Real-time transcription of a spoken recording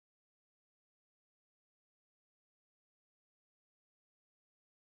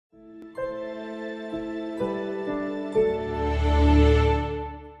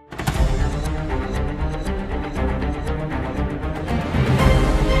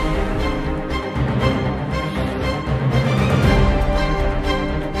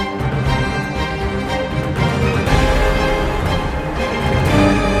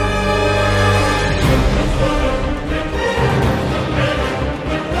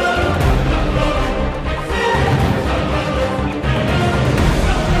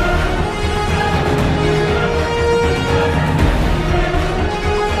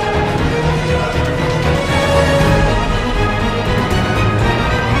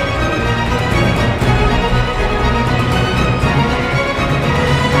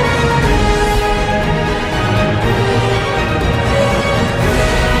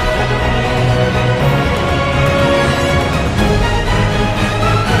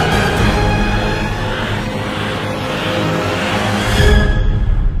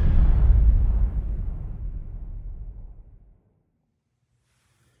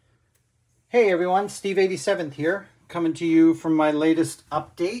Hey everyone, Steve87th here, coming to you from my latest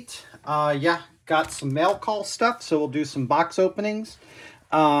update. Yeah, got some mail call stuff, so we'll do some box openings.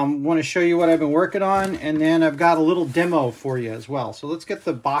 Want to show you what I've been working on, and then I've got a little demo for you as well. So let's get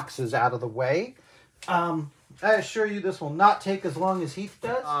the boxes out of the way. I assure you this will not take as long as Heath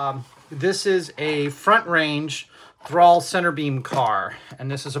does. This is a front range Thrall center beam car, and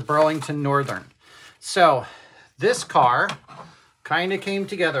this is a Burlington Northern. So this car kind of came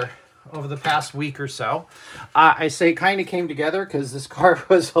together over the past week or so. I say kind of came together because this car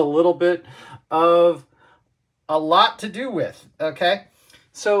was a little bit of a lot to do with, okay?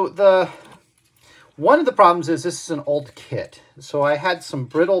 So one of the problems is this is an old kit. So I had some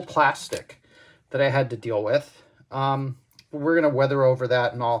brittle plastic that I had to deal with. We're going to weather over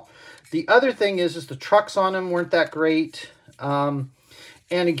that and all. The other thing is the trucks on them weren't that great. And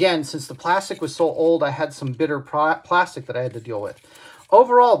again, since the plastic was so old, I had some bitter plastic that I had to deal with.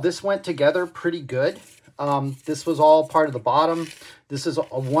 Overall, this went together pretty good. This was all part of the bottom. This is a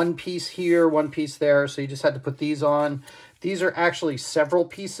one piece here, one piece there, so you just had to put these on. These are actually several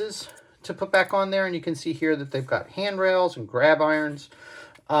pieces to put back on there, and you can see here that they've got handrails and grab irons.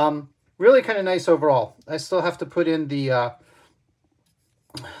 Really kind of nice overall. I still have to put in the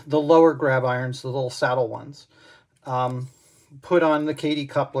lower grab irons, the little saddle ones. Put on the Kadee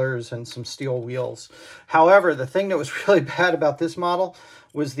couplers and some steel wheels. However, the thing that was really bad about this model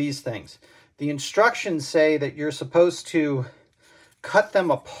was these things. The instructions say that you're supposed to cut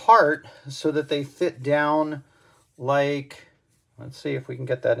them apart so that they fit down like, let's see if we can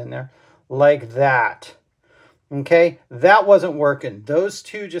get that in there, like that. Okay, that wasn't working. Those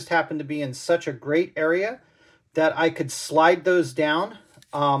two just happened to be in such a great area that I could slide those down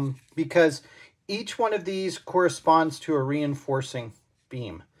because each one of these corresponds to a reinforcing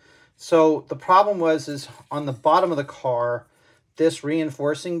beam. So the problem is on the bottom of the car, this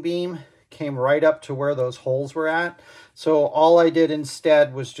reinforcing beam came right up to where those holes were at. So all I did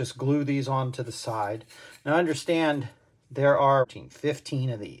instead was just glue these onto the side. Now understand there are 15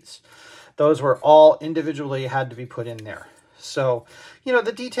 of these. Those were all individually had to be put in there. So, you know,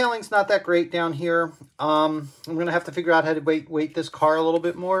 the detailing's not that great down here. I'm going to have to figure out how to weight this car a little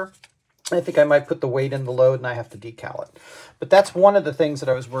bit more. I think I might put the weight in the load and I have to decal it. But that's one of the things that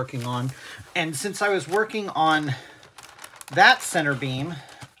I was working on. And since I was working on that center beam,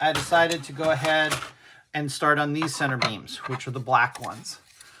 I decided to go ahead and start on these center beams, which are the black ones.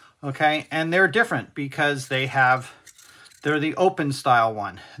 Okay, and they're different because they're the open style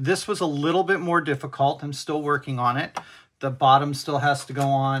one. This was a little bit more difficult. I'm still working on it. The bottom still has to go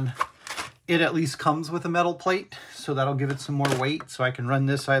on. It at least comes with a metal plate, so that'll give it some more weight, so I can run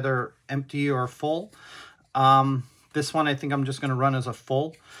this either empty or full. This one I think I'm just going to run as a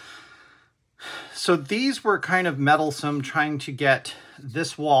full. So these were kind of meddlesome, trying to get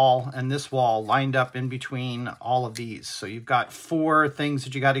this wall and this wall lined up in between all of these. So you've got 4 things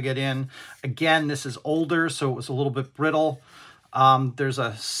that you got to get in. Again, this is older, so it was a little bit brittle. There's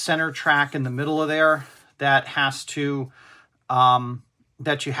a center track in the middle of there that has to...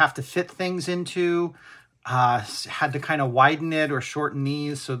 that you have to fit things into, had to kind of widen it or shorten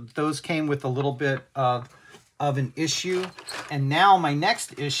these. So those came with a little bit of an issue. And now my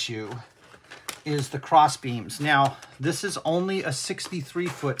next issue is the cross beams. Now, this is only a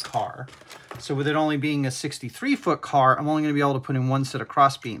 63-foot car. So with it only being a 63-foot car, I'm only going to be able to put in 1 set of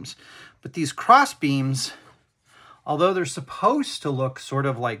cross beams. But these cross beams, although they're supposed to look sort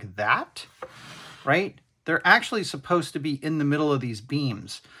of like that, right? They're actually supposed to be in the middle of these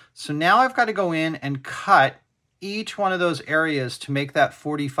beams. So now I've got to go in and cut each one of those areas to make that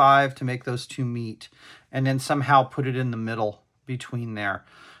 45, to make those 2 meet, and then somehow put it in the middle between there.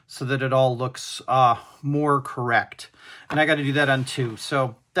 so that it all looks more correct. And I got to do that on 2.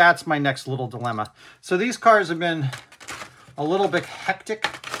 So that's my next little dilemma. So these cars have been a little bit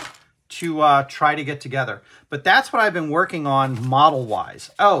hectic to try to get together. But that's what I've been working on model-wise.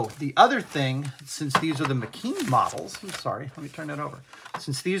 Oh, the other thing, since these are the McKean models, I'm sorry, let me turn that over.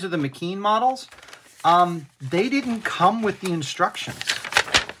 Since these are the McKean models, they didn't come with the instructions.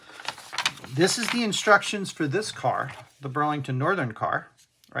 This is the instructions for this car, the Burlington Northern car,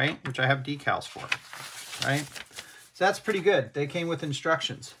 right? Which I have decals for, right? So that's pretty good. They came with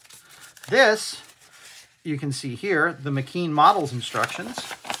instructions. This, you can see here, the McKean models instructions.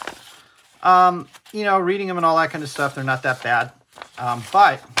 You know, reading them and all that kind of stuff, they're not that bad.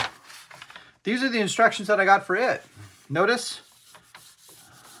 But these are the instructions that I got for it. Notice,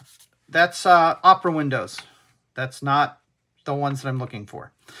 that's opera windows. That's not the ones that I'm looking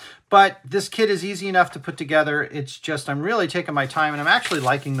for. But this kit is easy enough to put together. It's just, I'm really taking my time, and I'm actually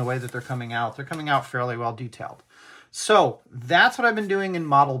liking the way that they're coming out. They're coming out fairly well detailed. So that's what I've been doing in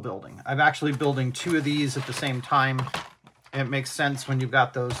model building. I'm actually building 2 of these at the same time. It makes sense when you've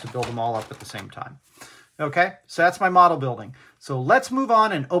got those to build them all up at the same time. Okay, so that's my model building. So let's move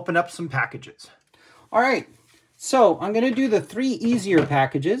on and open up some packages. All right, so I'm going to do the 3 easier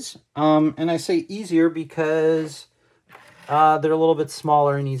packages. And I say easier because they're a little bit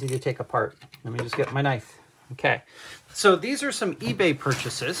smaller and easy to take apart. Let me just get my knife. Okay, so these are some eBay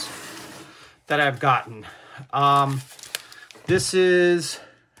purchases that I've gotten. This is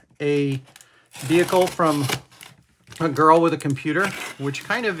a vehicle from a girl with a computer, which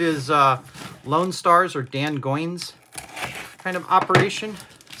kind of is Lone Stars or Dan Goines kind of operation.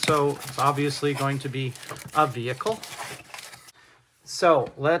 So it's obviously going to be a vehicle.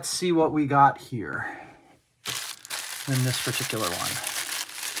 So let's see what we got here in this particular one.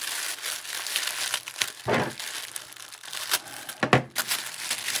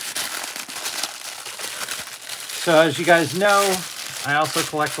 So as you guys know, I also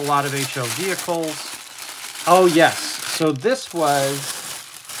collect a lot of HO vehicles. Oh yes, so this was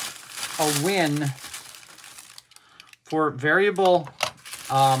a win for variable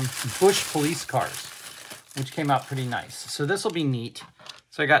Bush police cars, which came out pretty nice. So this will be neat.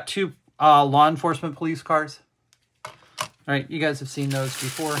 So I got 2 law enforcement police cars. All right, you guys have seen those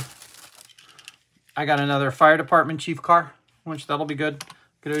before. I got another fire department chief car, which that'll be good.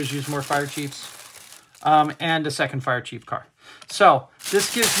 Could always use more fire chiefs. And a second fire chief car. So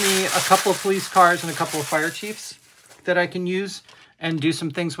this gives me a couple of police cars and a couple of fire chiefs that I can use and do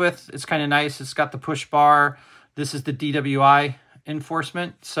some things with. It's kind of nice. It's got the push bar. This is the DWI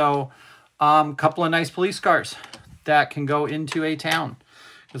enforcement. So a couple of nice police cars that can go into a town.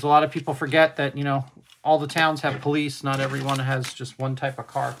 Because a lot of people forget that, you know, all the towns have police. Not everyone has just one type of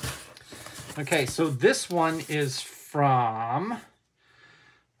car. Okay, so this one is from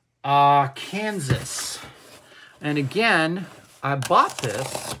Kansas. And again, I bought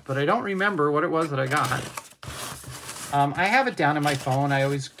this, but I don't remember what it was that I got. I have it down in my phone. I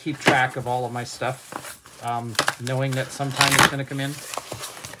always keep track of all of my stuff, knowing that sometime it's going to come in.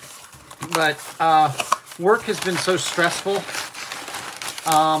 But work has been so stressful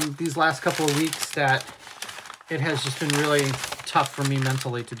these last couple of weeks that it has just been really tough for me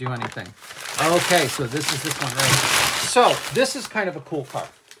mentally to do anything. Okay, so this is this one, right? So this is kind of a cool car.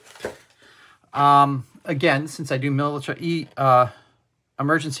 Again, since I do military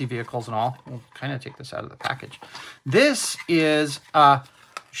emergency vehicles and all, we'll kind of take this out of the package. This is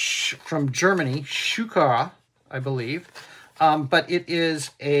from Germany, Schucker, I believe. But it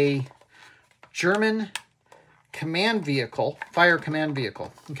is a German command vehicle, fire command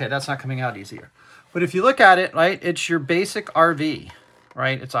vehicle. Okay, that's not coming out easier. But if you look at it, right, it's your basic RV,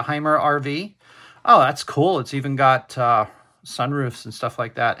 right? It's a Heimer RV. Oh, that's cool. It's even got sunroofs and stuff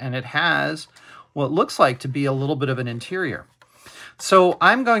like that. And it has what looks like to be a little bit of an interior. So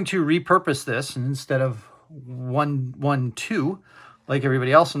I'm going to repurpose this, and instead of 112 like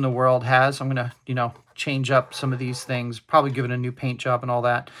everybody else in the world has, I'm going to, you know, change up some of these things, probably give it a new paint job and all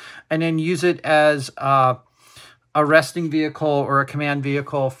that, and then use it as a resting vehicle or a command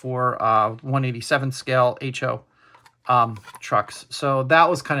vehicle for 187 scale HO trucks. So that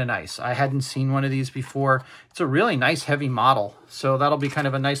was kind of nice. I hadn't seen one of these before. It's a really nice heavy model. So that'll be kind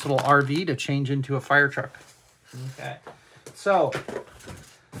of a nice little RV to change into a fire truck. Okay. So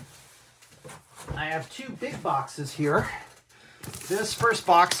I have 2 big boxes here. This first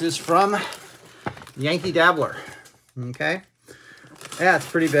box is from Yankee Dabbler. Okay. Yeah, it's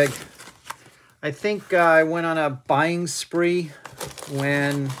pretty big. I think I went on a buying spree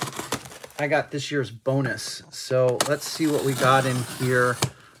when I got this year's bonus. So let's see what we got in here.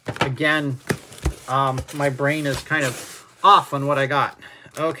 Again, my brain is kind of off on what I got.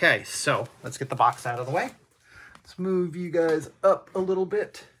 Okay, so let's get the box out of the way. Let's move you guys up a little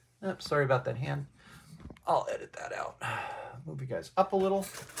bit. Oh, sorry about that hand. I'll edit that out. Move you guys up a little.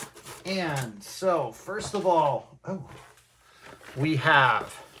 And so, first of all, we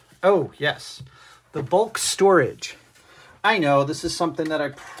have, yes, the bulk storage. I know this is something that I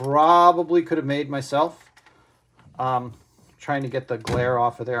probably could have made myself. Trying to get the glare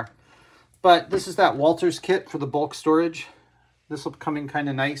off of there. But this is that Walters kit for the bulk storage. This will come in kind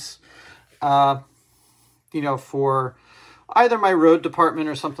of nice, you know, for either my road department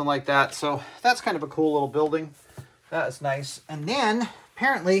or something like that. So that's kind of a cool little building. That is nice. And then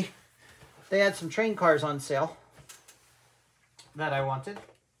apparently they had some train cars on sale that I wanted.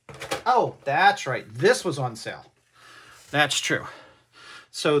 Oh, that's right. This was on sale. That's true.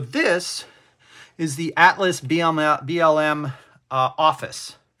 So this is the Atlas BLM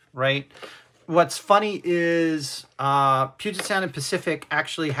office, right? What's funny is Puget Sound and Pacific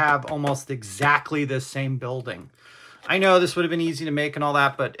actually have almost exactly the same building. I know this would have been easy to make and all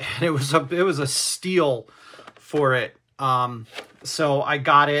that, but it was a steal for it. So I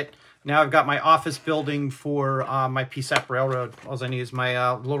got it. Now I've got my office building for my PSAP railroad. All I need is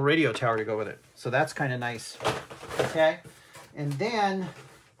my little radio tower to go with it. So that's kind of nice. Okay. And then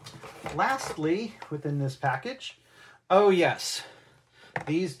lastly, within this package, oh yes,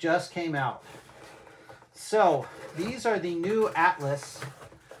 these just came out. So these are the new Atlas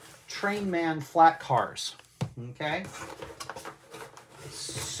Trainman flat cars. Okay.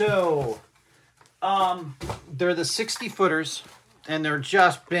 So they're the 60 footers and they're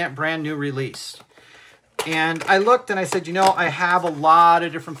just brand new release. And I looked and I said, you know, I have a lot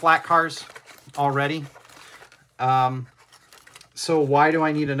of different flat cars already. So why do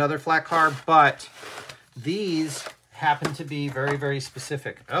I need another flat car? But these happen to be very, very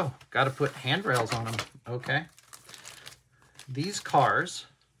specific. Oh, got to put handrails on them. Okay. These cars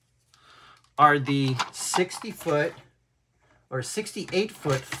are the 60-foot or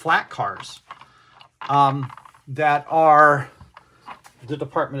 68-foot flat cars that are the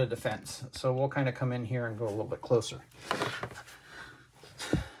Department of Defense. So we'll kind of come in here and go a little bit closer.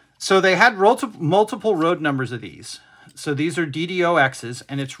 So they had multiple road numbers of these. So these are DDoXs,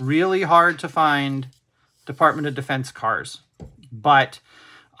 and it's really hard to find Department of Defense cars. But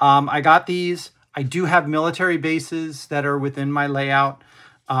I got these. I do have military bases that are within my layout.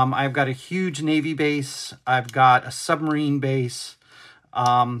 I've got a huge Navy base. I've got a submarine base.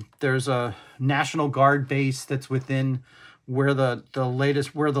 There's a National Guard base that's within where the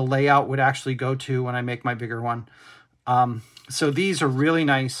layout would actually go to when I make my bigger one. So these are really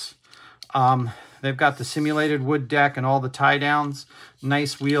nice. They've got the simulated wood deck and all the tie downs,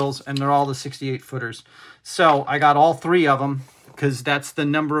 nice wheels, and they're all the 68 footers. So I got all three of them because that's the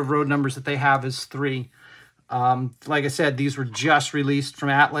number of road numbers that they have is 3. Like I said, these were just released from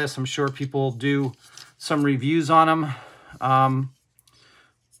Atlas. I'm sure people will do some reviews on them. I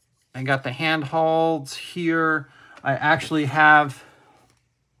got the handholds here. I actually have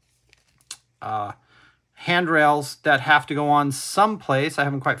handrails that have to go on someplace. I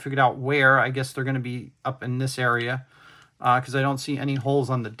haven't quite figured out where. I guess they're going to be up in this area because I don't see any holes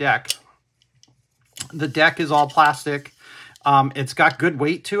on the deck. The deck is all plastic. It's got good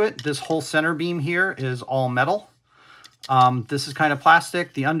weight to it. This whole center beam here is all metal. This is kind of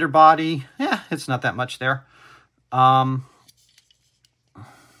plastic. The underbody, it's not that much there. It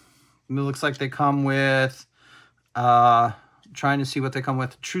looks like they come with, trying to see what they come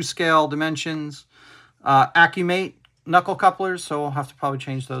with, true scale dimensions, Accumate knuckle couplers, so I'll have to probably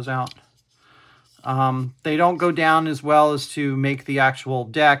change those out. They don't go down as well as to make the actual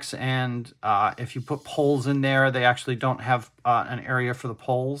decks, and if you put poles in there, they actually don't have an area for the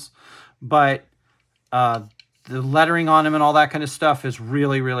poles. But the lettering on them and all that kind of stuff is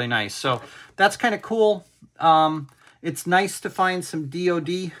really, really nice. So that's kind of cool. It's nice to find some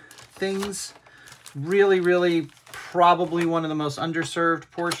DoD things. Really, really probably one of the most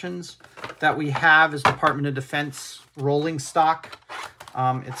underserved portions that we have is Department of Defense rolling stock.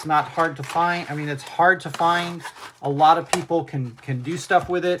 It's not hard to find. I mean, it's hard to find. A lot of people can do stuff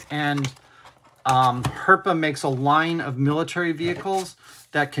with it, and Herpa makes a line of military vehicles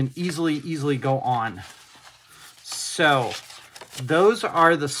that can easily go on. So those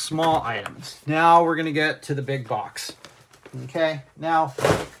are the small items. Now we're going to get to the big box. Okay, now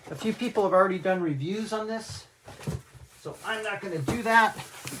a few people have already done reviews on this, so I'm not going to do that.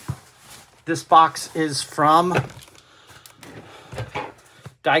 This box is from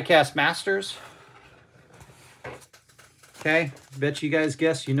Diecast Masters. Okay, bet you guys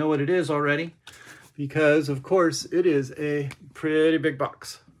guess you know what it is already, because of course it is a pretty big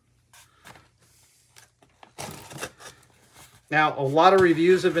box. Now, a lot of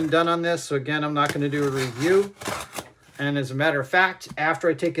reviews have been done on this, so again, I'm not going to do a review. And as a matter of fact, after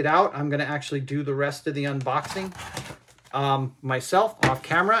I take it out, I'm going to actually do the rest of the unboxing myself off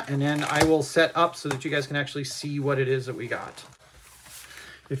camera, and then I will set up so that you guys can actually see what it is that we got.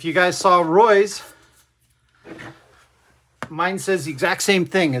 If you guys saw Roy's, mine says the exact same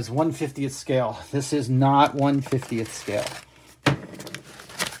thing as 1/50th scale. This is not 1/50th scale.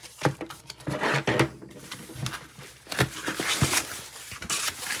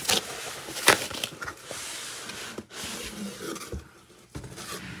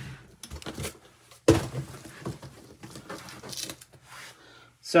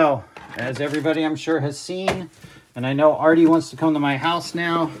 So, as everybody I'm sure has seen, and I know Artie wants to come to my house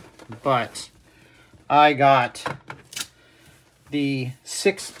now, but I got the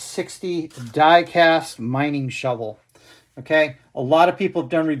 660 die-cast mining shovel. Okay, a lot of people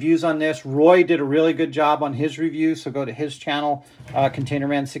have done reviews on this. Roy did a really good job on his review, so go to his channel,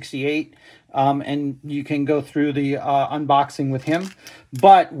 ContainerMan68, and you can go through the unboxing with him.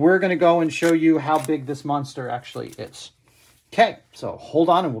 But we're going to go and show you how big this monster actually is. Okay, so hold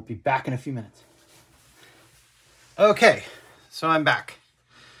on and we'll be back in a few minutes. Okay, so I'm back.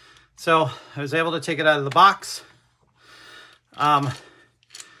 So I was able to take it out of the box. As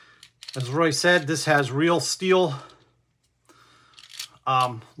Roy said, this has real steel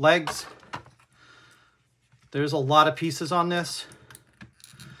legs. There's a lot of pieces on this.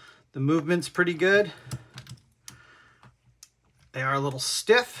 The movement's pretty good. They are a little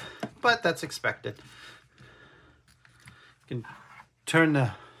stiff, but that's expected. Can turn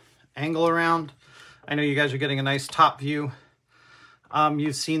the angle around. I know you guys are getting a nice top view.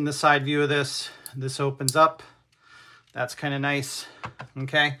 You've seen the side view of this. This opens up. That's kind of nice.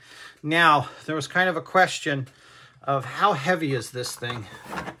 Okay. Now, there was kind of a question of how heavy is this thing?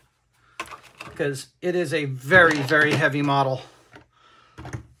 Because it is a very, very heavy model.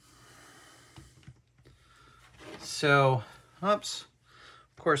 So, oops.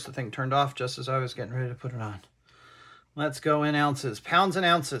 Of course, the thing turned off just as I was getting ready to put it on. Let's go in ounces, pounds and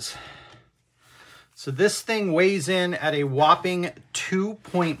ounces. So this thing weighs in at a whopping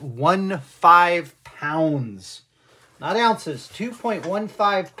 2.15 pounds. Not ounces,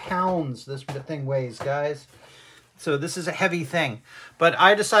 2.15 pounds this thing weighs, guys. So this is a heavy thing. But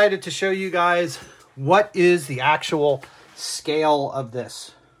I decided to show you guys what is the actual scale of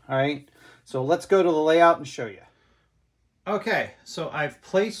this. All right, so let's go to the layout and show you. Okay, so I've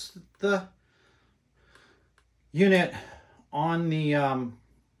placed the unit on the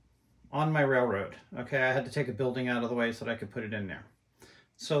on my railroad. Okay, I had to take a building out of the way so that I could put it in there.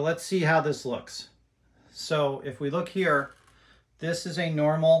 So let's see how this looks. So if we look here, this is a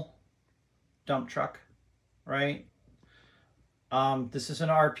normal dump truck, right? This is an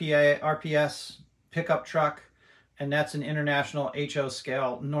RPS pickup truck, and that's an international HO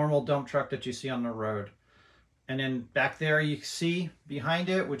scale normal dump truck that you see on the road. And then back there you see behind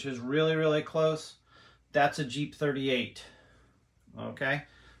it, which is really, really close, that's a Jeep 38. Okay,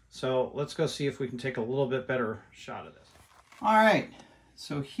 so let's go see if we can take a little bit better shot of this. All right,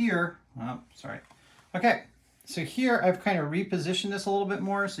 so here, sorry. Okay, so here I've kind of repositioned this a little bit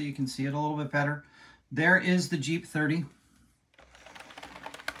more so you can see it a little bit better. There is the Jeep 30.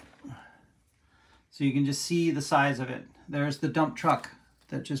 So you can just see the size of it. There's the dump truck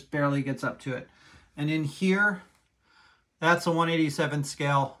that just barely gets up to it. And in here, that's a 1/87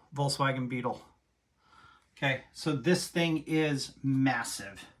 scale Volkswagen Beetle. Okay, so this thing is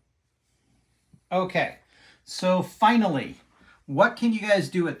massive. Okay, so finally, what can you guys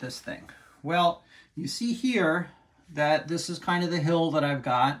do with this thing? Well, you see here that this is kind of the hill that I've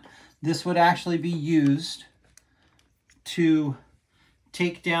got. This would actually be used to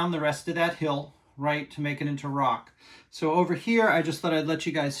take down the rest of that hill, right, to make it into rock. So over here, I just thought I'd let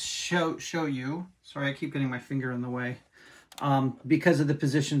you guys show you. Sorry, I keep getting my finger in the way. Because of the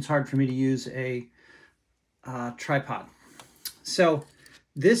position, it's hard for me to use a tripod. So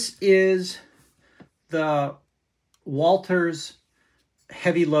this is the Walters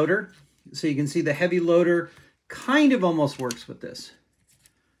heavy loader. So you can see the heavy loader kind of almost works with this.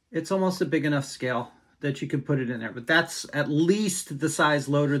 It's almost a big enough scale that you could put it in there, but that's at least the size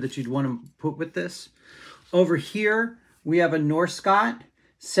loader that you'd want to put with this. Over here, we have a Norscot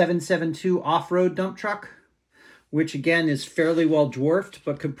 772 off-road dump truck, which again is fairly well dwarfed,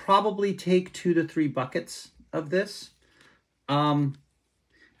 but could probably take 2 to 3 buckets of this. And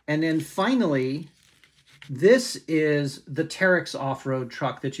then finally, this is the Terex off-road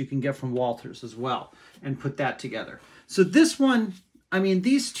truck that you can get from Walters as well, and put that together. So this one, I mean,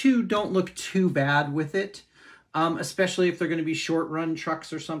 these two don't look too bad with it, especially if they're going to be short-run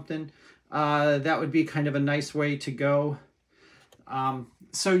trucks or something. That would be kind of a nice way to go.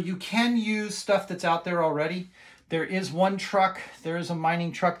 So you can use stuff that's out there already. There is one truck, there is a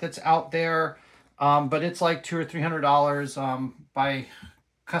mining truck that's out there, but it's like $200 or $300 by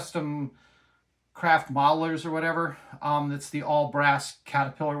Custom Craft Modelers or whatever. That's the all brass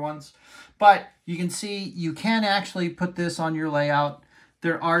Caterpillar ones. But you can see you can actually put this on your layout.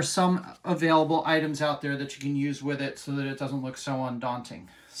 There are some available items out there that you can use with it so that it doesn't look so undaunting.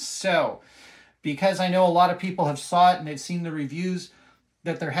 So, because I know a lot of people have saw it and they've seen the reviews,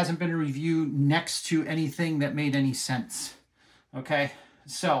 that there hasn't been a review next to anything that made any sense. Okay,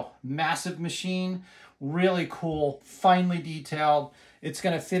 so massive machine, really cool, finely detailed. It's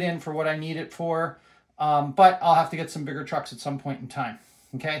going to fit in for what I need it for, but I'll have to get some bigger trucks at some point in time.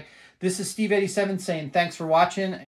 Okay, this is Steve87 saying thanks for watching.